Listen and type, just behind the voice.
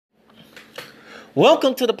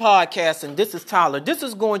Welcome to the podcast, and this is Tyler. This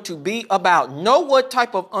is going to be about know what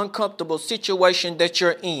type of uncomfortable situation that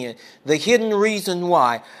you're in, the hidden reason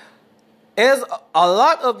why. As a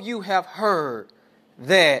lot of you have heard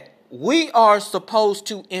that we are supposed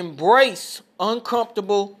to embrace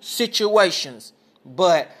uncomfortable situations,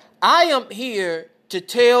 but I am here to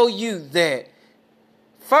tell you that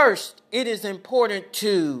first, it is important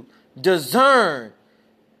to discern.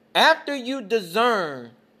 After you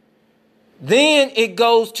discern, then it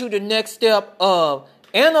goes to the next step of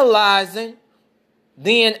analyzing.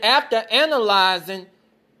 Then after analyzing,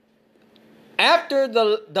 after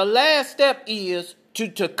the last step is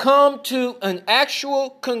to come to an actual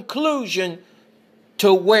conclusion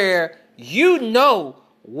to where you know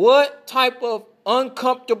what type of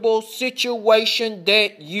uncomfortable situation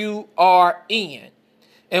that you are in.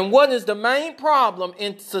 And what is the main problem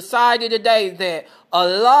in society today? That a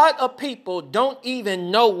lot of people don't even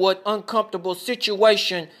know what uncomfortable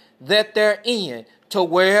situation that they're in, to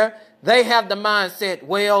where they have the mindset,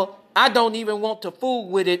 well, I don't even want to fool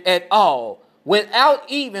with it at all, without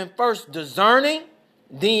even first discerning,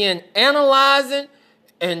 then analyzing,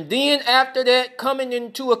 and then after that coming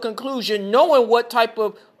into a conclusion, knowing what type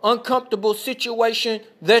of uncomfortable situation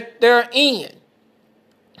that they're in.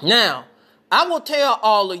 Now, I will tell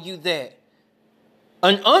all of you that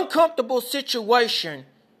an uncomfortable situation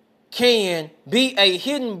can be a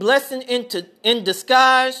hidden blessing in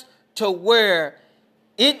disguise, to where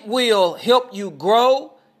it will help you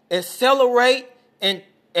grow, accelerate,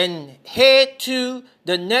 and head to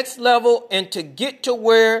the next level and to get to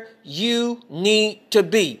where you need to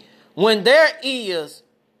be. When there is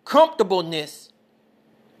comfortableness,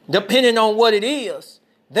 depending on what it is,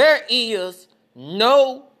 there is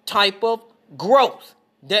no type of growth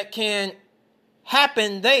that can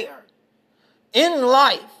happen there. In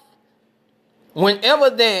life, whenever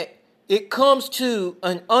that it comes to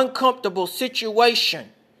an uncomfortable situation,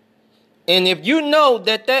 and if you know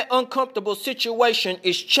that that uncomfortable situation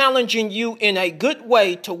is challenging you in a good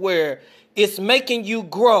way, to where it's making you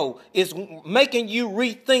grow, it's making you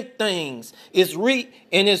rethink things, it's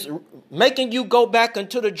making you go back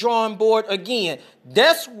into the drawing board again,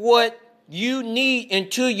 that's what you need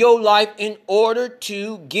into your life in order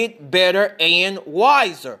to get better and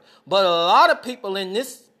wiser. But a lot of people in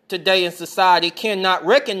this today in society cannot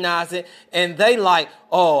recognize it, and they like,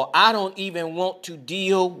 oh, I don't even want to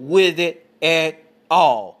deal with it at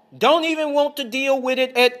all. Don't even want to deal with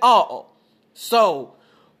it at all. So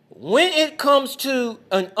when it comes to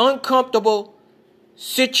an uncomfortable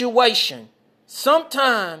situation,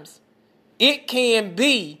 sometimes it can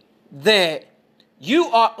be that you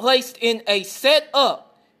are placed in a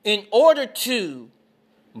setup in order to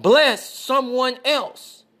bless someone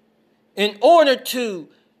else, in order to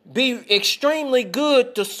be extremely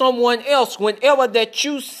good to someone else. Whenever that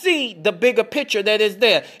you see the bigger picture that is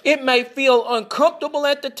there, it may feel uncomfortable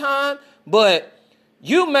at the time, but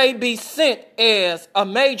you may be sent as a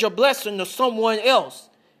major blessing to someone else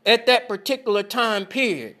at that particular time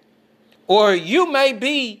period. Or you may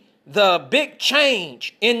be the big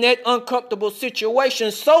change in that uncomfortable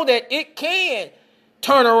situation, so that it can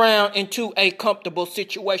turn around into a comfortable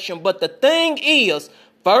situation. But the thing is,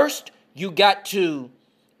 first, you got to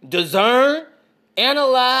discern,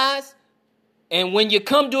 analyze, and when you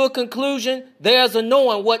come to a conclusion, there's a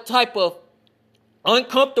knowing what type of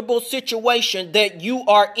uncomfortable situation that you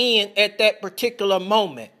are in at that particular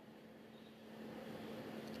moment.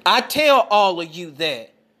 I tell all of you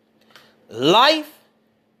that life,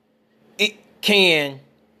 it can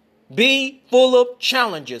be full of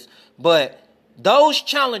challenges, but those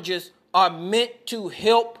challenges are meant to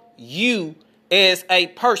help you as a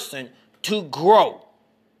person to grow.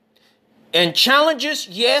 And challenges,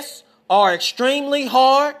 yes, are extremely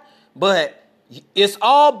hard, but it's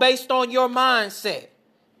all based on your mindset.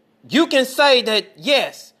 You can say that,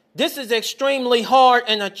 yes, this is extremely hard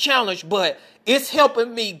and a challenge, but it's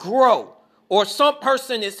helping me grow. Or some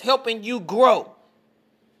person is helping you grow.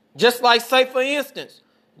 Just like, say, for instance,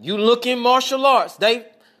 you look in martial arts.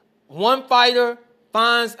 One fighter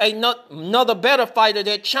finds another better fighter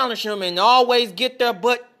that challenges him and always get their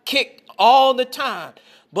butt kicked all the time.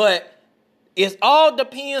 But it all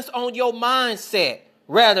depends on your mindset.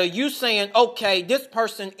 Rather, you saying, okay, this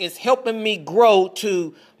person is helping me grow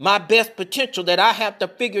to my best potential, that I have to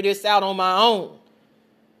figure this out on my own.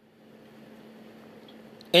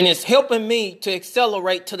 And it's helping me to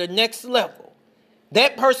accelerate to the next level.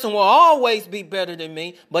 That person will always be better than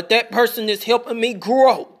me, but that person is helping me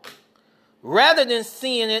grow. Rather than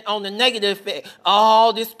seeing it on the negative,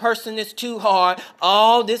 oh, this person is too hard.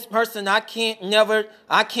 Oh, this person, I can't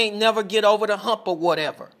never get over the hump or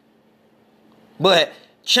whatever. But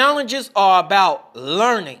challenges are about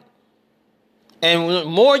learning. And the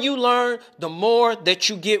more you learn, the more that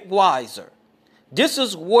you get wiser. This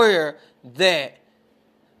is where that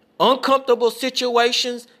uncomfortable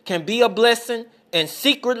situations can be a blessing and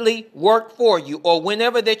secretly work for you, or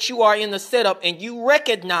whenever that you are in the setup and you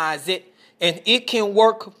recognize it and it can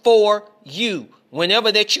work for you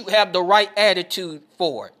whenever that you have the right attitude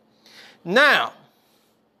for it. Now,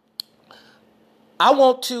 I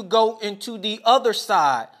want to go into the other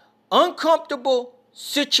side. Uncomfortable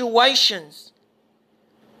situations.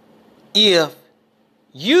 If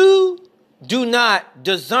you do not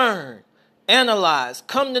discern, analyze,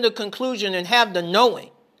 come to the conclusion and have the knowing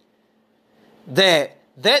that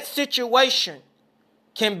that situation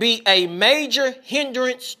can be a major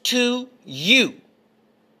hindrance to you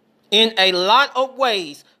in a lot of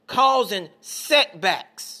ways, causing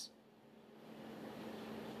setbacks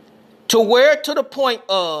to the point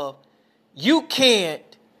of you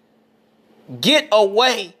can't get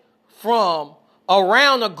away from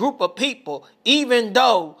around a group of people, even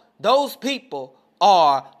though those people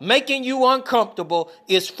are making you uncomfortable,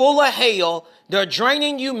 is full of hell. They're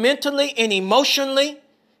draining you mentally and emotionally.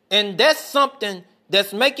 And that's something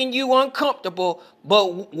that's making you uncomfortable.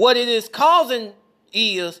 But what it is causing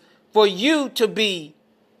is for you to be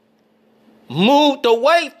moved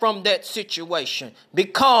away from that situation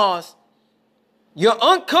because you're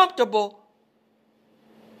uncomfortable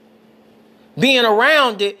being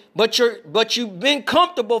around it, but you've been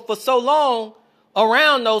comfortable for so long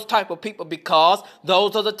around those type of people because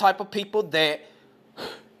those are the type of people that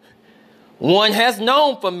one has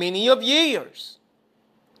known for many of years.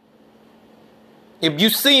 If you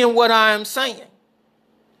seeing what I am saying.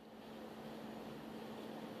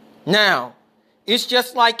 Now, it's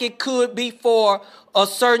just like it could be for a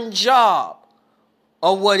certain job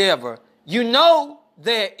or whatever. You know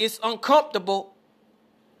that it's uncomfortable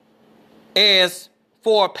as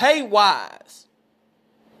for pay wise,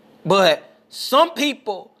 but some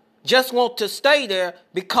people just want to stay there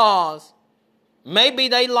because maybe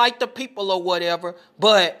they like the people or whatever,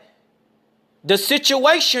 but the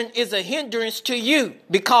situation is a hindrance to you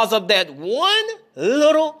because of that one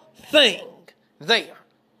little thing there.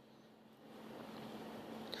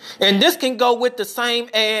 And this can go with the same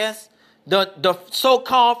as the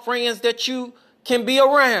so-called friends that you can be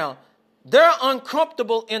around. They're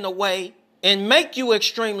uncomfortable in a way and make you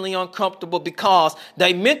extremely uncomfortable because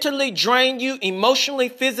they mentally drain you emotionally,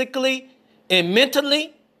 physically, and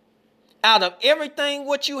mentally out of everything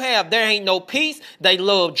what you have. There ain't no peace. They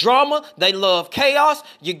love drama. They love chaos.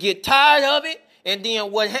 You get tired of it. And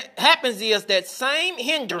then what happens is that same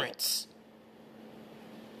hindrance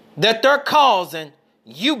that they're causing,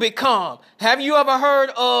 you become. Have you ever heard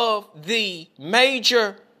of the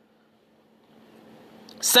major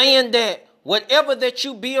saying that whatever that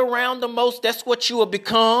you be around the most, that's what you will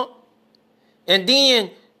become? And then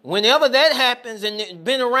whenever that happens and it's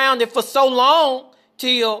been around it for so long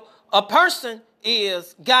till a person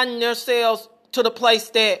is gotten themselves to the place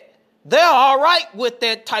that they're all right with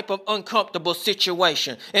that type of uncomfortable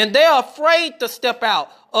situation. And they're afraid to step out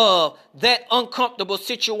of that uncomfortable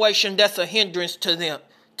situation that's a hindrance to them,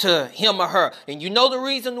 to him or her. And you know the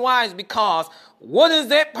reason why is because what is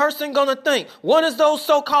that person going to think? What is those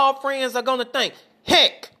so-called friends are going to think?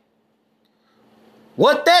 Heck,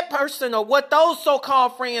 what that person or what those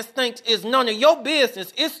so-called friends think is none of your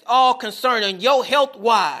business. It's all concerning your health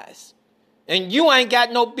wise. And you ain't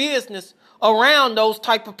got no business around those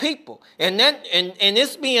type of people. And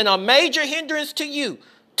it's being a major hindrance to you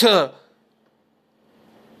to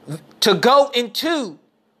go into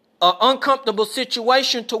an uncomfortable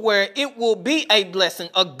situation to where it will be a blessing,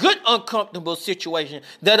 a good uncomfortable situation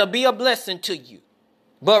that'll be a blessing to you.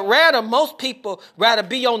 But rather, most people rather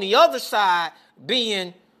be on the other side,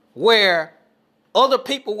 being where other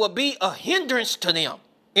people will be a hindrance to them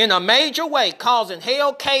in a major way, causing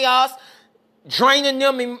hell, chaos, draining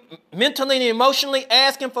them mentally and emotionally,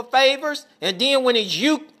 asking for favors. And then when it's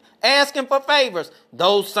you asking for favors,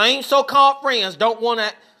 those same so-called friends don't want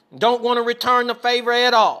to return the favor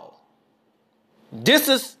at all. This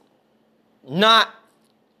is not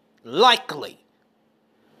likely.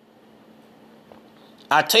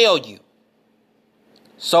 I tell you.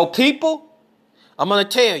 So people, I'm going to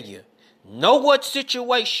tell you, know what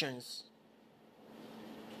situations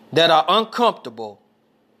that are uncomfortable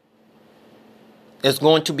is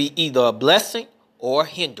going to be either a blessing or a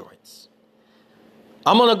hindrance.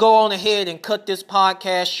 I'm going to go on ahead and cut this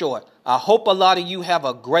podcast short. I hope a lot of you have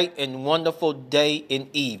a great and wonderful day and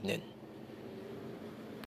evening.